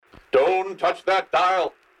Don't touch that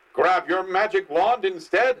dial. Grab your magic wand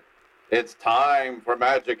instead. It's time for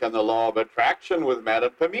Magic and the Law of Attraction with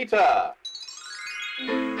Madame Pamita.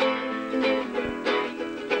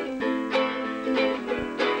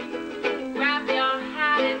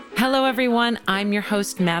 Hello, everyone. I'm your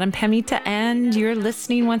host, Madame Pamita, and you're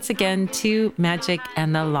listening once again to Magic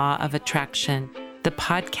and the Law of Attraction, the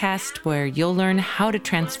podcast where you'll learn how to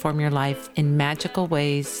transform your life in magical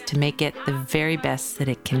ways to make it the very best that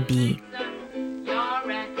it can be.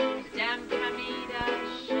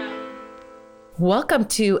 Welcome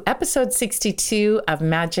to episode 62 of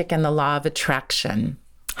Magic and the Law of Attraction.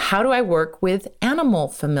 How do I work with animal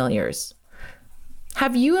familiars?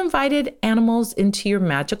 Have you invited animals into your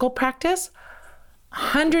magical practice?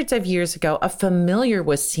 Hundreds of years ago, a familiar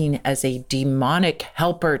was seen as a demonic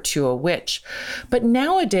helper to a witch. But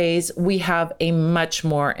nowadays, we have a much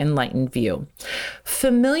more enlightened view.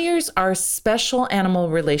 Familiars are special animal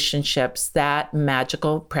relationships that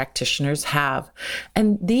magical practitioners have.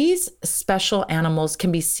 And these special animals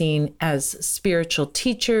can be seen as spiritual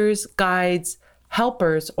teachers, guides,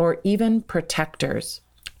 helpers, or even protectors.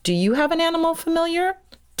 Do you have an animal familiar?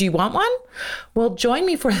 Do you want one? Well, join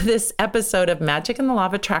me for this episode of Magic and the Law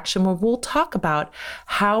of Attraction, where we'll talk about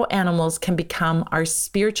how animals can become our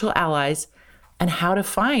spiritual allies and how to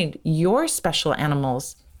find your special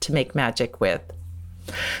animals to make magic with.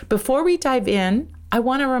 Before we dive in, I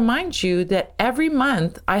want to remind you that every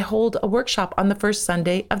month I hold a workshop on the first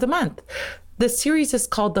Sunday of the month. The series is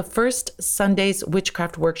called The First Sunday's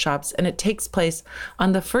Witchcraft Workshops, and it takes place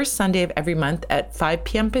on the first Sunday of every month at 5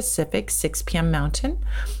 p.m. Pacific, 6 p.m. Mountain,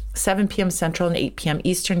 7 p.m. Central, and 8 p.m.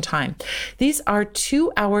 Eastern Time. These are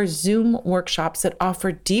 2-hour Zoom workshops that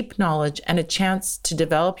offer deep knowledge and a chance to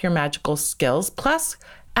develop your magical skills, plus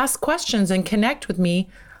ask questions and connect with me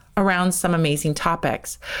around some amazing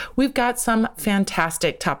topics. We've got some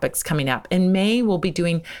fantastic topics coming up. In May, we'll be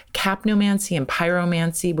doing capnomancy and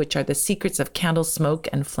pyromancy, which are the secrets of candle smoke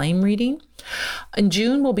and flame reading. In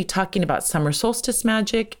June, we'll be talking about summer solstice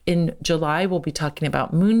magic. In July, we'll be talking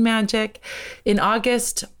about moon magic. In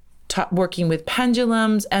August, working with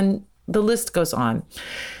pendulums, and the list goes on.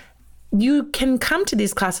 You can come to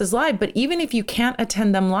these classes live, but even if you can't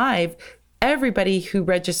attend them live, everybody who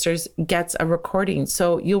registers gets a recording.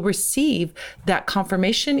 So you'll receive that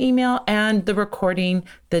confirmation email and the recording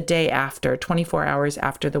the day after, 24 hours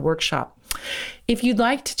after the workshop. If you'd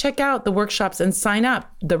like to check out the workshops and sign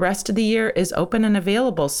up, the rest of the year is open and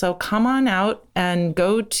available. So come on out and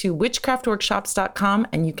go to witchcraftworkshops.com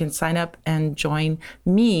and you can sign up and join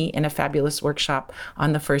me in a fabulous workshop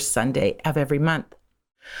on the first Sunday of every month.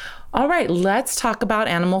 All right, let's talk about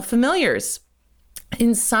animal familiars.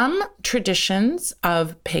 In some traditions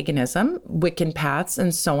of paganism, Wiccan paths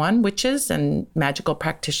and so on, witches and magical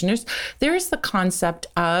practitioners, there is the concept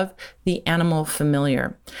of the animal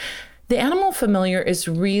familiar. The animal familiar is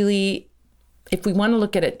really, if we want to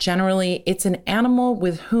look at it generally, it's an animal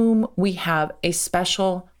with whom we have a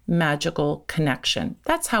special magical connection.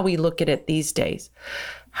 That's how we look at it these days.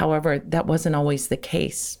 However, that wasn't always the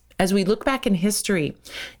case. As we look back in history,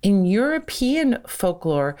 in European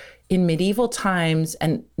folklore, in medieval times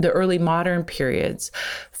and the early modern periods,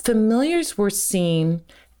 familiars were seen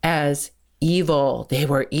as evil. They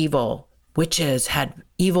were evil. Witches had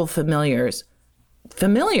evil familiars.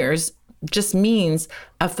 Familiars just means,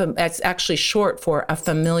 it's actually short for a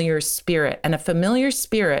familiar spirit. And a familiar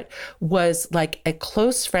spirit was like a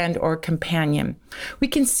close friend or companion. We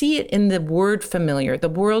can see it in the word familiar. The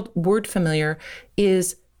word familiar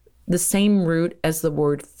is the same root as the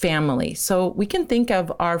word family. So we can think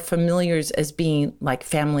of our familiars as being like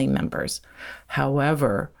family members.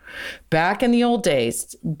 However, back in the old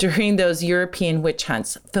days, during those European witch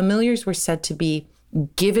hunts, familiars were said to be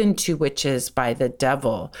given to witches by the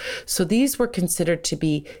devil. So these were considered to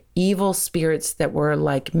be evil spirits that were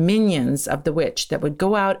like minions of the witch that would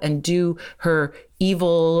go out and do her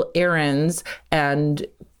evil errands and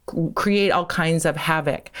create all kinds of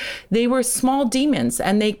havoc. They were small demons,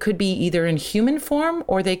 and they could be either in human form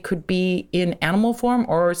or they could be in animal form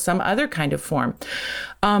or some other kind of form.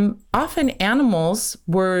 Often animals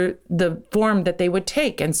were the form that they would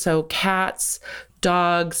take. And so cats,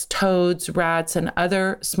 dogs, toads, rats, and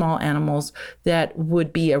other small animals that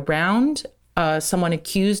would be around someone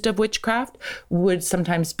accused of witchcraft would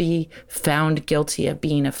sometimes be found guilty of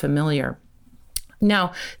being a familiar.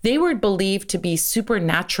 Now, they were believed to be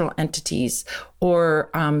supernatural entities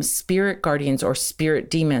or spirit guardians or spirit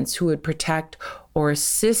demons who would protect or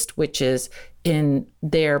assist witches in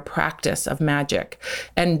their practice of magic.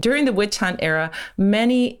 And during the witch hunt era,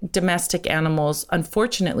 many domestic animals,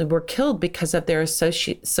 unfortunately, were killed because of their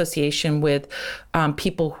association with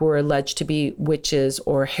people who were alleged to be witches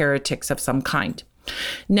or heretics of some kind.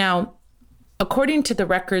 Now, according to the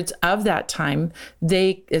records of that time,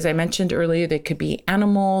 they, as I mentioned earlier, they could be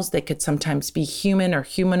animals, they could sometimes be human or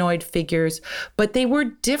humanoid figures, but they were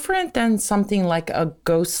different than something like a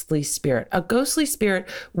ghostly spirit. A ghostly spirit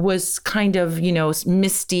was kind of,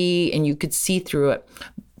 misty and you could see through it.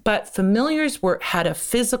 But familiars had a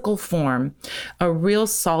physical form, a real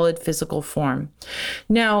solid physical form.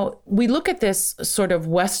 Now, we look at this sort of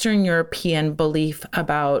Western European belief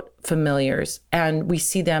about familiars, and we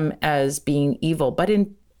see them as being evil. But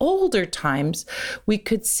in older times, we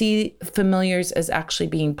could see familiars as actually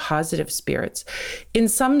being positive spirits. In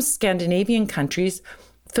some Scandinavian countries,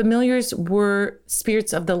 familiars were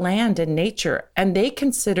spirits of the land and nature, and they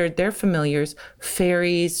considered their familiars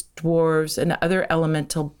fairies, dwarves, and other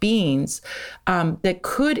elemental beings that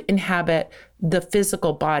could inhabit the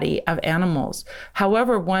physical body of animals.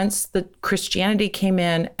 However, once the Christianity came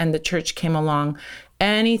in and the church came along,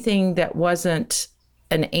 anything that wasn't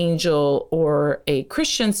an angel or a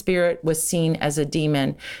Christian spirit was seen as a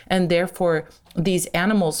demon, and therefore these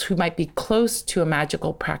animals who might be close to a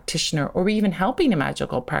magical practitioner or even helping a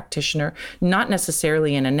magical practitioner, not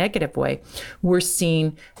necessarily in a negative way, were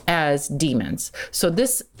seen as demons. So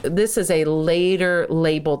this is a later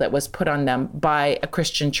label that was put on them by a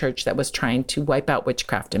Christian church that was trying to wipe out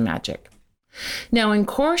witchcraft and magic. Now, in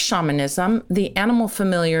core shamanism, the animal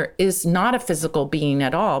familiar is not a physical being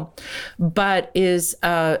at all, but is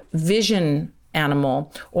a vision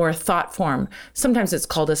animal or a thought form. Sometimes it's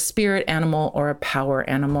called a spirit animal or a power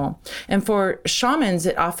animal. And for shamans,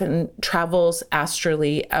 it often travels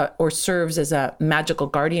astrally or serves as a magical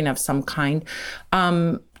guardian of some kind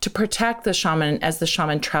to protect the shaman as the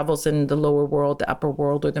shaman travels in the lower world, the upper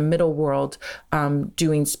world, or the middle world,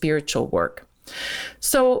 doing spiritual work.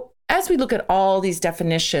 So as we look at all these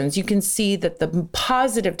definitions, you can see that the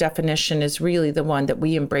positive definition is really the one that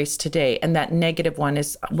we embrace today. And that negative one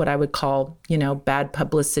is what I would call, bad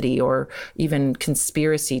publicity or even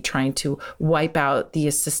conspiracy, trying to wipe out the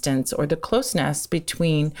assistance or the closeness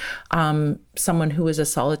between someone who is a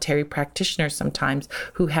solitary practitioner sometimes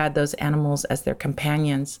who had those animals as their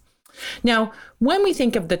companions. Now, when we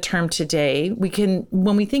think of the term today,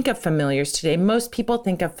 when we think of familiars today, most people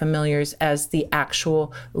think of familiars as the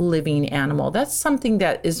actual living animal. That's something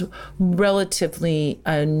that is relatively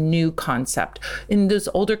a new concept. In those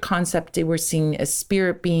older concepts, they were seen as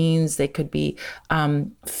spirit beings. They could be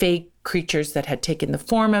fake creatures that had taken the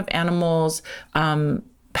form of animals,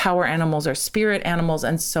 power animals or spirit animals,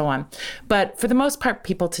 and so on. But for the most part,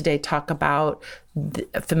 people today talk about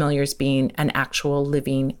familiars being an actual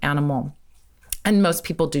living animal. And most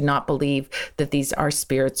people do not believe that these are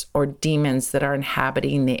spirits or demons that are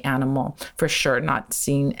inhabiting the animal, for sure not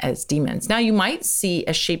seen as demons. Now, you might see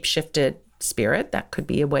a shape-shifted spirit. That could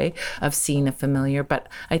be a way of seeing a familiar. But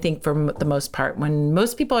I think for the most part, when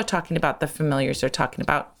most people are talking about the familiars, they're talking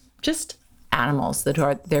about just animals that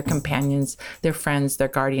are their companions, their friends, their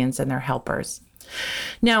guardians, and their helpers.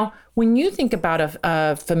 Now, when you think about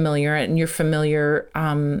a familiar and your familiar,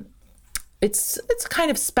 it's a kind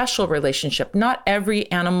of special relationship. Not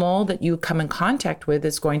every animal that you come in contact with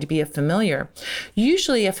is going to be a familiar.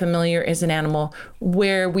 Usually a familiar is an animal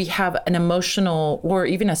where we have an emotional or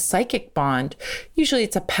even a psychic bond. Usually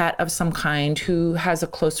it's a pet of some kind who has a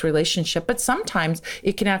close relationship, but sometimes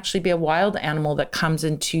it can actually be a wild animal that comes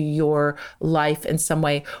into your life in some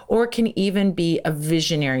way, or it can even be a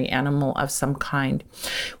visionary animal of some kind.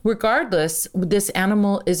 Regardless, this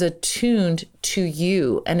animal is attuned to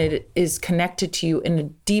you and it is connected to you in a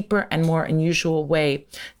deeper and more unusual way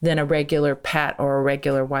than a regular pet or a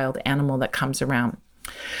regular wild animal that comes around.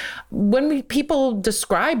 When people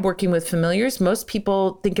describe working with familiars, most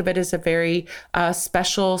people think of it as a very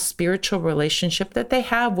special spiritual relationship that they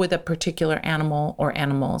have with a particular animal or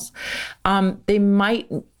animals. They might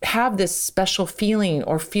have this special feeling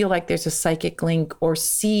or feel like there's a psychic link or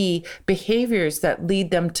see behaviors that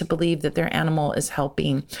lead them to believe that their animal is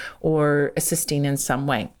helping or assisting in some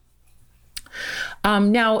way.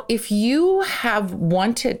 Now, if you have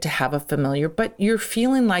wanted to have a familiar, but you're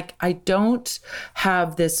feeling like I don't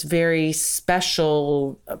have this very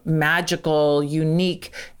special, magical,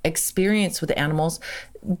 unique experience with animals,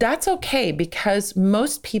 that's okay, because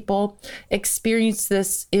most people experience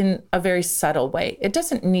this in a very subtle way. It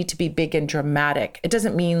doesn't need to be big and dramatic. It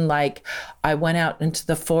doesn't mean like I went out into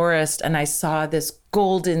the forest and I saw this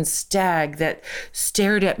golden stag that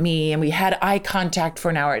stared at me and we had eye contact for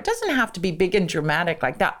an hour. It doesn't have to be big and dramatic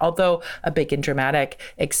like that, although a big and dramatic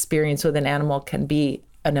experience with an animal can be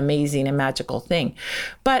an amazing and magical thing.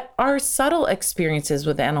 But our subtle experiences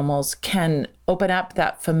with animals can open up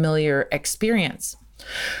that familiar experience.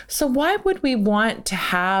 So why would we want to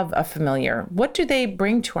have a familiar? What do they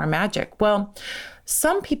bring to our magic? Well,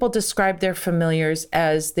 some people describe their familiars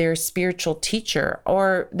as their spiritual teacher,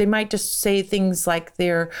 or they might just say things like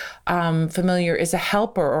their familiar is a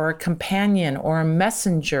helper or a companion or a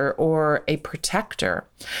messenger or a protector.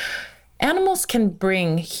 Animals can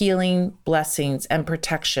bring healing, blessings, and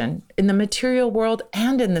protection in the material world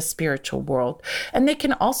and in the spiritual world. And they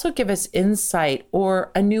can also give us insight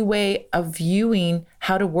or a new way of viewing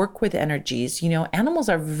how to work with energies. Animals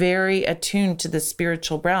are very attuned to the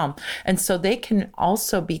spiritual realm. And so they can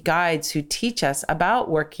also be guides who teach us about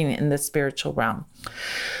working in the spiritual realm.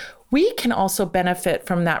 We can also benefit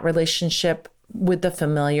from that relationship with the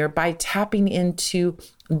familiar by tapping into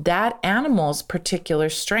that animal's particular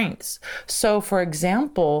strengths. So for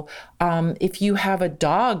example, if you have a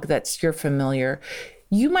dog that's your familiar,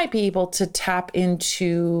 you might be able to tap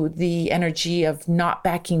into the energy of not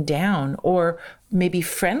backing down, or maybe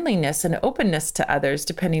friendliness and openness to others,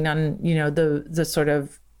 depending on, the sort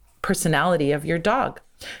of personality of your dog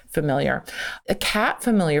familiar. A cat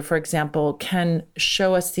familiar, for example, can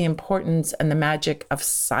show us the importance and the magic of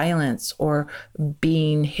silence or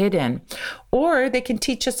being hidden. Or they can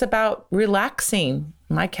teach us about relaxing.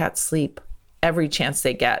 My cats sleep every chance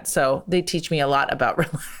they get, so they teach me a lot about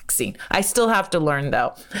relaxing. I still have to learn,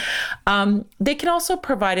 though. They can also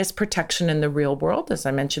provide us protection in the real world, as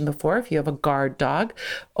I mentioned before, if you have a guard dog,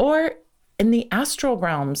 or in the astral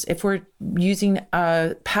realms, if we're using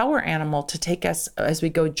a power animal to take us as we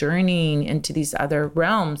go journeying into these other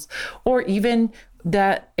realms, or even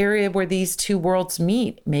that area where these two worlds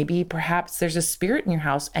meet. Maybe perhaps there's a spirit in your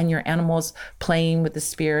house and your animal's playing with the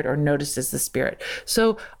spirit or notices the spirit.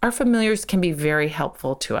 So our familiars can be very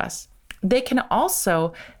helpful to us. They can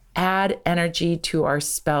also add energy to our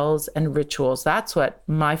spells and rituals. That's what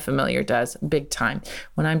my familiar does big time.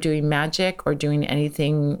 When I'm doing magic or doing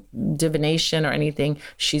anything, divination or anything,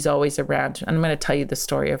 she's always around. And I'm going to tell you the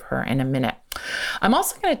story of her in a minute. I'm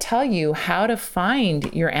also going to tell you how to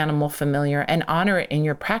find your animal familiar and honor it in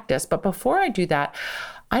your practice. But before I do that,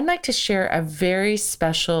 I'd like to share a very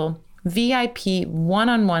special VIP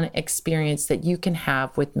one-on-one experience that you can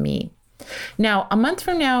have with me. Now, a month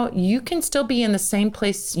from now, you can still be in the same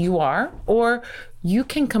place you are, or you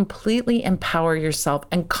can completely empower yourself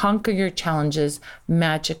and conquer your challenges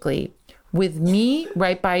magically with me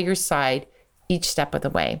right by your side each step of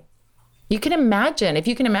the way. You can imagine, if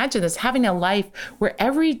you can imagine this, having a life where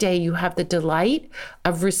every day you have the delight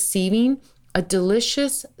of receiving a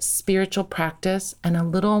delicious spiritual practice and a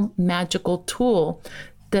little magical tool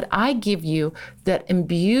that I give you that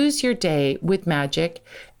imbues your day with magic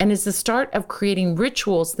and is the start of creating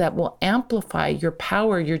rituals that will amplify your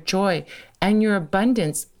power, your joy, and your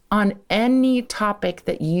abundance on any topic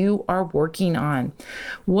that you are working on.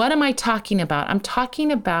 What am I talking about? I'm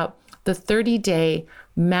talking about the 30-day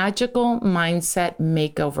magical mindset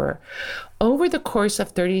makeover. Over the course of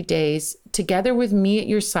 30 days, together with me at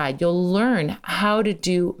your side, you'll learn how to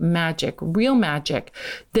do magic, real magic,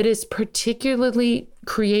 that is particularly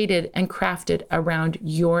created and crafted around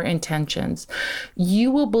your intentions. You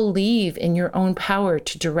will believe in your own power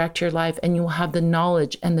to direct your life, and you will have the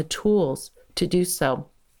knowledge and the tools to do so.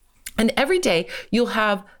 And every day you'll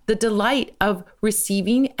have the delight of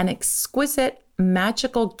receiving an exquisite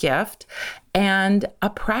magical gift and a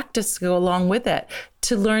practice to go along with it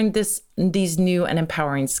to learn these new and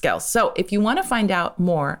empowering skills. So if you want to find out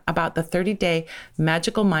more about the 30-day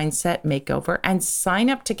magical mindset makeover and sign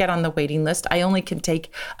up to get on the waiting list, I only can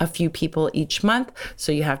take a few people each month.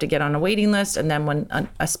 So you have to get on a waiting list. And then when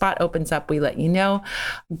a spot opens up, we let you know.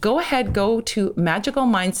 Go ahead, go to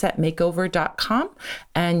magicalmindsetmakeover.com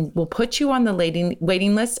and we'll put you on the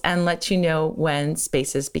waiting list and let you know when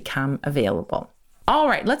spaces become available. All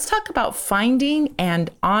right, let's talk about finding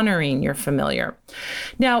and honoring your familiar.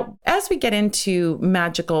 Now, as we get into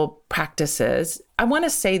magical practices, I want to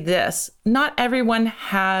say this: not everyone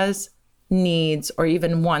has, needs, or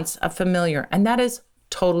even wants a familiar, and that is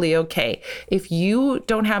totally okay. If you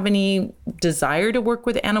don't have any desire to work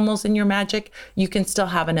with animals in your magic, you can still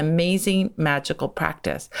have an amazing magical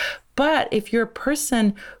practice. But if you're a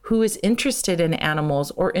person who is interested in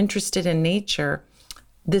animals or interested in nature,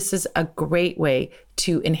 this is a great way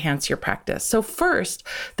to enhance your practice. So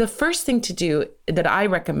the first thing to do that I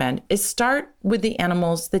recommend is start with the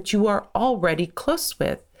animals that you are already close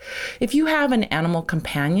with. If you have an animal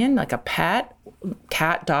companion, like a pet,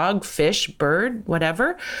 cat, dog, fish, bird,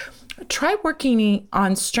 whatever, try working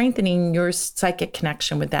on strengthening your psychic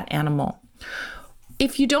connection with that animal.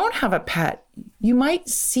 If you don't have a pet, you might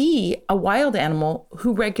see a wild animal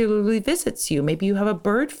who regularly visits you. Maybe you have a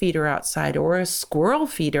bird feeder outside or a squirrel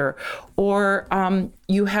feeder, or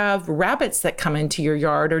you have rabbits that come into your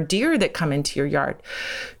yard or deer that come into your yard.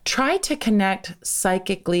 Try to connect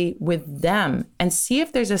psychically with them and see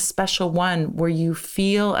if there's a special one where you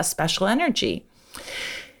feel a special energy.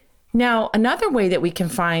 Now, another way that we can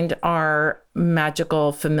find our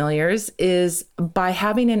magical familiars is by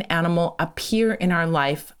having an animal appear in our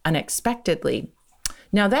life unexpectedly.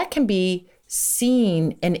 Now, that can be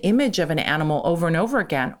seeing an image of an animal over and over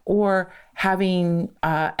again, or having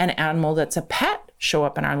an animal that's a pet show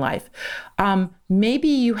up in our life. Maybe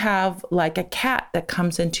you have like a cat that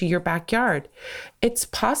comes into your backyard. It's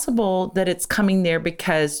possible that it's coming there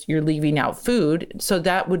because you're leaving out food. So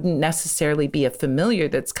that wouldn't necessarily be a familiar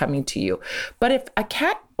that's coming to you. But if a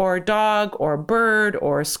cat or a dog or a bird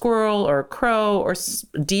or a squirrel or a crow or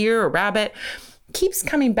deer or rabbit keeps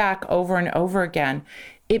coming back over and over again,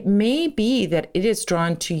 it may be that it is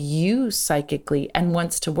drawn to you psychically and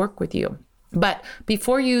wants to work with you. But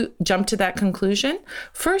before you jump to that conclusion,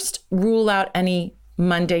 first rule out any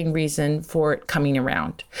mundane reason for it coming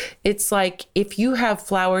around. It's like if you have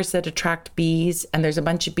flowers that attract bees and there's a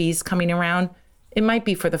bunch of bees coming around, it might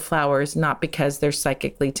be for the flowers, not because they're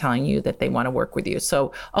psychically telling you that they want to work with you.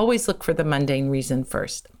 So always look for the mundane reason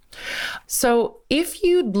first. So if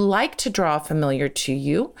you'd like to draw a familiar to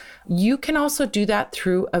you, you can also do that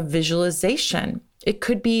through a visualization. It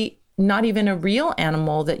could be not even a real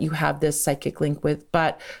animal that you have this psychic link with,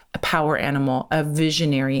 but a power animal, a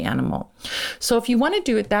visionary animal. So if you want to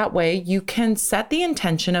do it that way, you can set the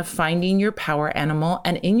intention of finding your power animal,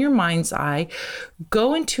 and in your mind's eye,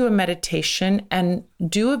 go into a meditation and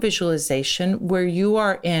do a visualization where you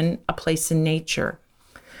are in a place in nature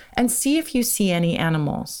and see if you see any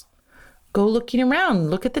animals. Go looking around,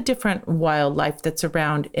 look at the different wildlife that's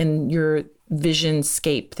around in your vision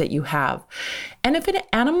scape that you have. And if an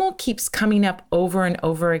animal keeps coming up over and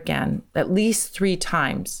over again, at least 3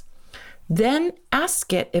 times, then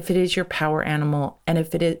ask it if it is your power animal and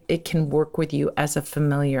if it can work with you as a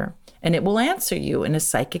familiar, and it will answer you in a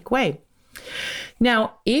psychic way.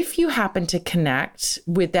 Now, if you happen to connect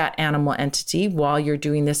with that animal entity while you're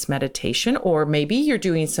doing this meditation, or maybe you're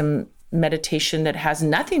doing some meditation that has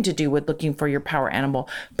nothing to do with looking for your power animal,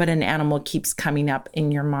 but an animal keeps coming up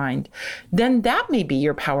in your mind, then that may be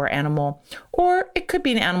your power animal. Or it could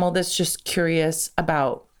be an animal that's just curious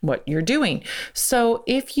about what you're doing. So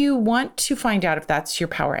if you want to find out if that's your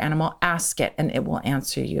power animal, ask it and it will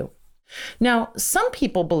answer you. Now, some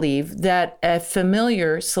people believe that a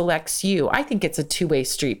familiar selects you. I think it's a two-way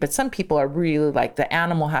street, but some people are really like the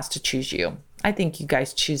animal has to choose you. I think you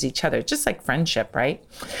guys choose each other, just like friendship, right?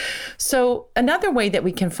 So another way that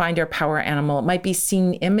we can find our power animal might be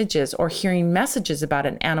seeing images or hearing messages about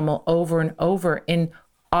an animal over and over in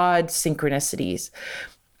odd synchronicities.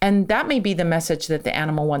 And that may be the message that the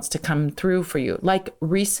animal wants to come through for you. Like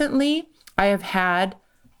recently, I have had,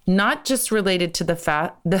 not just related to the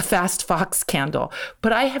fast fox candle,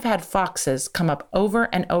 but I have had foxes come up over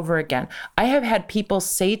and over again. I have had people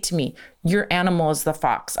say to me, your animal is the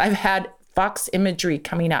fox. I've had fox imagery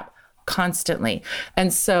coming up constantly.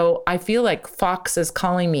 And so I feel like fox is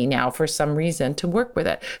calling me now for some reason to work with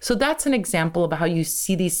it. So that's an example of how you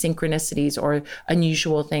see these synchronicities or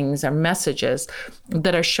unusual things or messages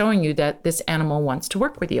that are showing you that this animal wants to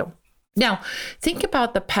work with you. Now, think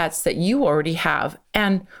about the pets that you already have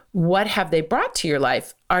and what have they brought to your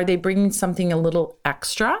life? Are they bringing something a little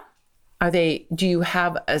extra? Do you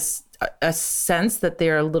have a sense that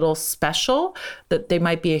they're a little special, that they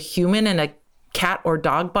might be a human in a cat or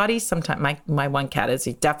dog body? Sometimes my one cat is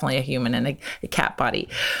definitely a human in a cat body.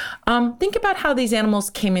 Think about how these animals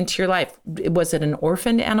came into your life. Was it an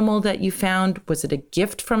orphaned animal that you found? Was it a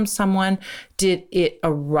gift from someone? Did it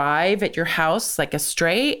arrive at your house like a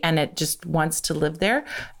stray and it just wants to live there?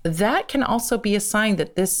 That can also be a sign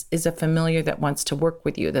that this is a familiar that wants to work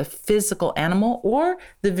with you. The physical animal or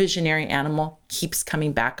the visionary animal keeps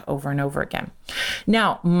coming back over and over again.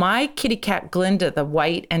 Now, my kitty cat, Glinda, the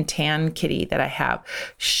white and tan kitty that I have,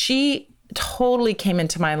 she totally came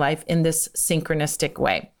into my life in this synchronistic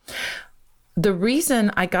way. The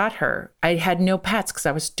reason I got her, I had no pets because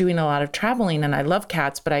I was doing a lot of traveling and I love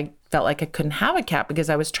cats, but I felt like I couldn't have a cat because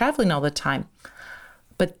I was traveling all the time.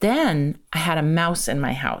 But then I had a mouse in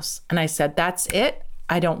my house and I said, that's it.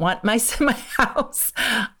 I don't want mice in my house.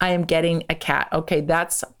 I am getting a cat. Okay,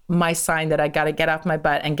 that's my sign that I got to get off my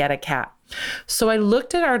butt and get a cat. So I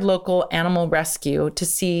looked at our local animal rescue to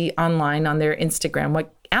see online on their Instagram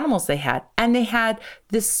what animals they had. And they had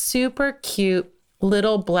this super cute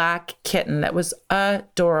little black kitten that was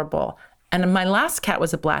adorable. And my last cat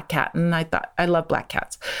was a black cat. And I thought, I love black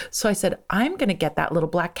cats. So I said, I'm going to get that little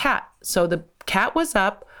black cat. So the cat was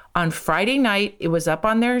up on Friday night. It was up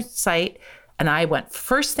on their site. And I went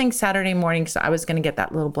first thing Saturday morning. So I was going to get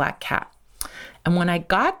that little black cat. And when I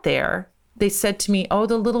got there, they said to me, oh,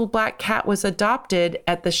 the little black cat was adopted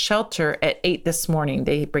at the shelter at 8 this morning.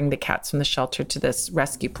 They bring the cats from the shelter to this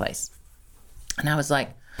rescue place. And I was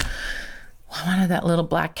like, well, I wanted that little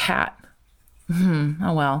black cat.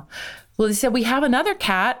 Oh, well. Well, they said, we have another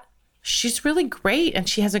cat. She's really great and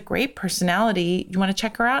she has a great personality. You want to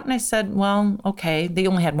check her out? And I said, well, okay. They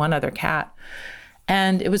only had one other cat.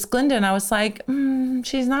 And it was Glinda. And I was like,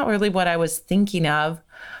 she's not really what I was thinking of.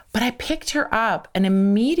 But I picked her up and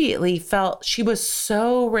immediately felt she was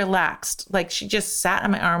so relaxed. Like she just sat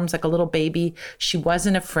in my arms like a little baby. She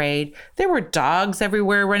wasn't afraid. There were dogs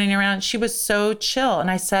everywhere running around. She was so chill.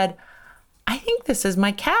 And I said, I think this is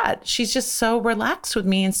my cat. She's just so relaxed with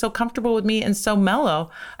me and so comfortable with me and so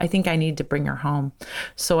mellow. I think I need to bring her home.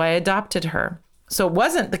 So I adopted her. So it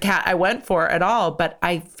wasn't the cat I went for at all, but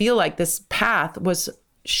I feel like this path was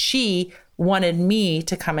she wanted me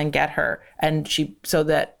to come and get her. And so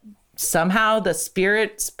that somehow the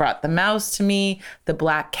spirits brought the mouse to me, the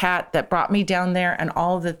black cat that brought me down there, and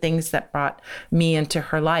all of the things that brought me into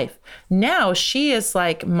her life. Now she is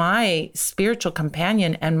like my spiritual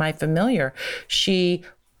companion and my familiar. She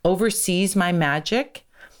oversees my magic.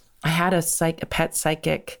 I had a pet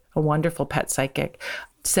psychic, a wonderful pet psychic,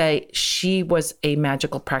 say she was a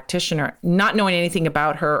magical practitioner, not knowing anything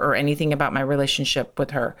about her or anything about my relationship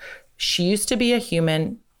with her. She used to be a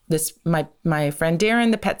human. My friend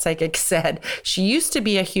Darren, the pet psychic, said, she used to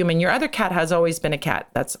be a human. Your other cat has always been a cat.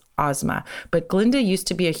 That's Ozma. But Glinda used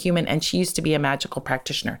to be a human and she used to be a magical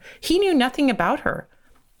practitioner. He knew nothing about her.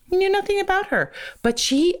 But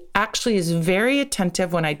she actually is very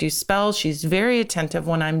attentive when I do spells. She's very attentive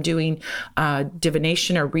when I'm doing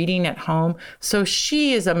divination or reading at home. So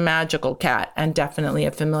she is a magical cat and definitely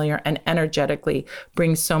a familiar and energetically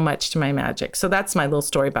brings so much to my magic. So that's my little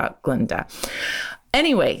story about Glinda.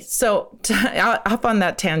 Anyway, so up on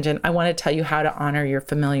that tangent, I want to tell you how to honor your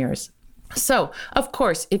familiars. So, of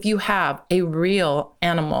course, if you have a real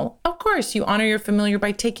animal, of course, you honor your familiar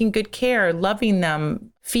by taking good care, loving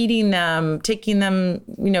them, feeding them,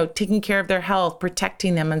 taking care of their health,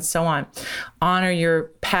 protecting them, and so on. Honor your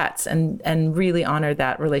pets and really honor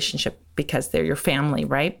that relationship because they're your family,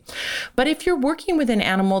 right? But if you're working with an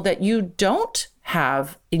animal that you don't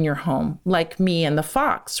have in your home, like me and the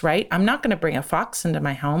fox, right? I'm not going to bring a fox into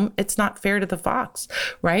my home. It's not fair to the fox,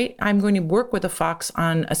 right? I'm going to work with a fox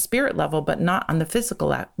on a spirit level, but not on the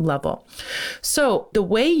physical level. So the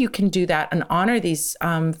way you can do that and honor these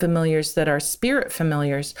familiars that are spirit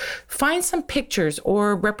familiars, find some pictures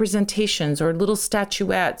or representations or little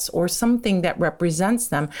statuettes or something that represents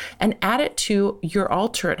them and add it to your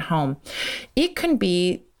altar at home. It can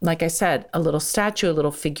be, like I said, a little statue, a little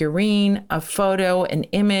figurine, a photo, an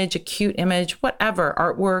image, a cute image, whatever,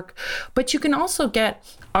 artwork. But you can also get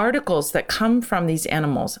articles that come from these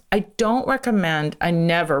animals. I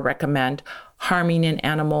never recommend harming an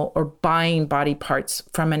animal or buying body parts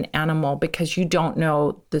from an animal because you don't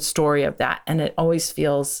know the story of that. And it always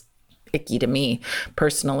feels icky to me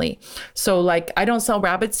personally. So I don't sell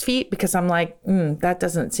rabbit's feet because I'm like, that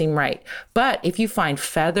doesn't seem right. But if you find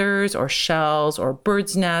feathers or shells or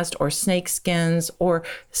bird's nest or snake skins or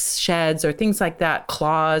sheds or things like that,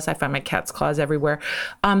 claws, I find my cat's claws everywhere.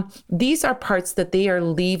 These are parts that they are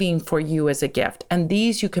leaving for you as a gift. And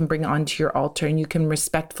these you can bring onto your altar and you can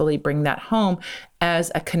respectfully bring that home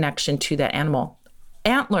as a connection to that animal.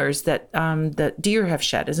 Antlers that the deer have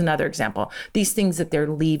shed is another example. These things that they're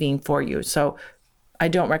leaving for you. So I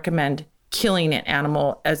don't recommend killing an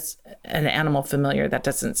animal as an animal familiar. That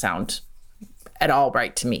doesn't sound at all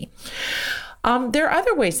right to me. There are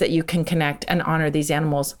other ways that you can connect and honor these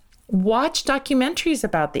animals. Watch documentaries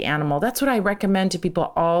about the animal. That's what I recommend to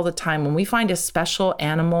people all the time. When we find a special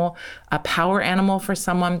animal, a power animal for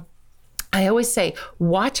someone, I always say,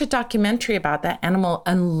 watch a documentary about that animal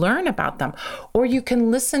and learn about them. Or you can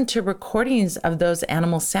listen to recordings of those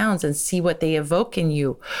animal sounds and see what they evoke in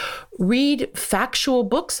you. Read factual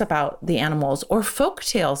books about the animals or folk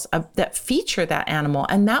tales that feature that animal,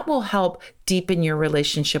 and that will help deepen your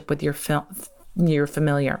relationship with your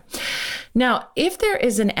familiar. Now, if there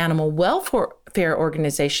is an animal well fair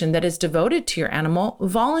organization that is devoted to your animal,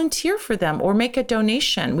 volunteer for them or make a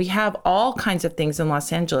donation. We have all kinds of things in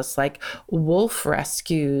Los Angeles, like wolf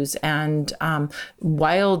rescues and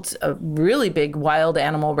really big wild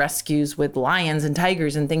animal rescues with lions and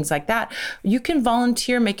tigers and things like that. You can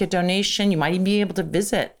volunteer, make a donation. You might even be able to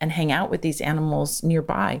visit and hang out with these animals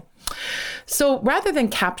nearby. So rather than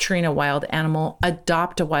capturing a wild animal,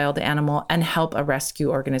 adopt a wild animal and help a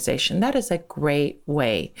rescue organization. That is a great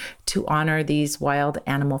way to honor these wild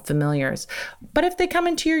animal familiars. But if they come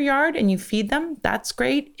into your yard and you feed them, that's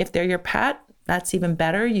great. If they're your pet, that's even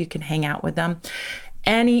better. You can hang out with them.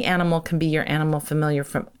 Any animal can be your animal familiar,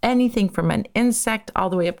 from anything from an insect all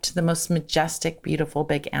the way up to the most majestic, beautiful,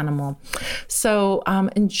 big animal. So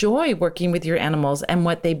enjoy working with your animals and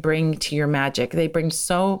what they bring to your magic. They bring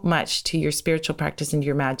so much to your spiritual practice and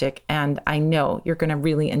your magic, and I know you're going to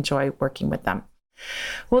really enjoy working with them.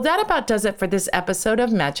 Well, that about does it for this episode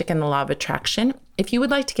of Magic and the Law of Attraction. If you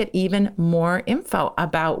would like to get even more info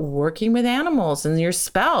about working with animals and your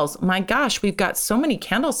spells, my gosh, we've got so many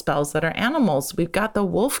candle spells that are animals. We've got the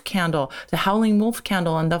wolf candle, the howling wolf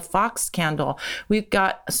candle, and the fox candle. We've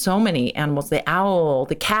got so many animals, the owl,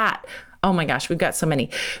 the cat. Oh my gosh, we've got so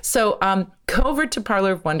many. So go over to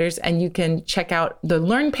Parlor of Wonders and you can check out the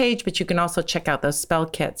Learn page, but you can also check out those spell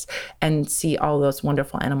kits and see all those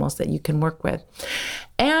wonderful animals that you can work with.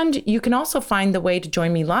 And you can also find the way to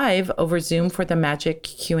join me live over Zoom for the Magic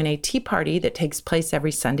Q&A Tea Party that takes place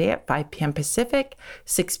every Sunday at 5 p.m. Pacific,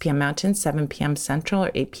 6 p.m. Mountain, 7 p.m. Central,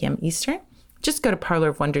 or 8 p.m. Eastern. Just go to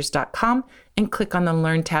parlorofwonders.com and click on the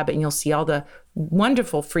Learn tab and you'll see all the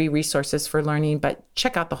wonderful free resources for learning, but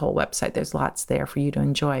check out the whole website. There's lots there for you to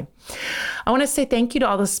enjoy. I want to say thank you to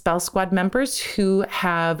all the Spell Squad members who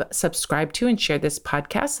have subscribed to and shared this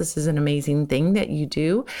podcast. This is an amazing thing that you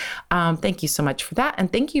do. Thank you so much for that. And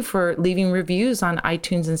thank you for leaving reviews on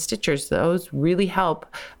iTunes and Stitchers. Those really help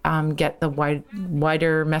get the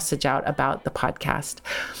wider message out about the podcast.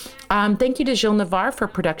 Thank you to Gilles Navarre for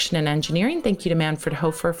production and engineering. Thank you to Manfred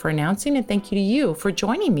Hofer for announcing. And thank you to you for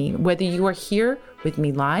joining me, whether you are here with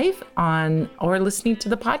me live on or listening to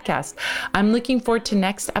the podcast. I'm looking forward to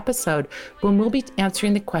next episode when we'll be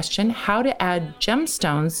answering the question, how to add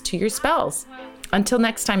gemstones to your spells. Until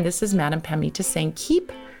next time, this is Madame Pamita saying,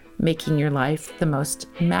 keep making your life the most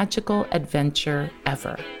magical adventure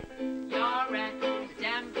ever.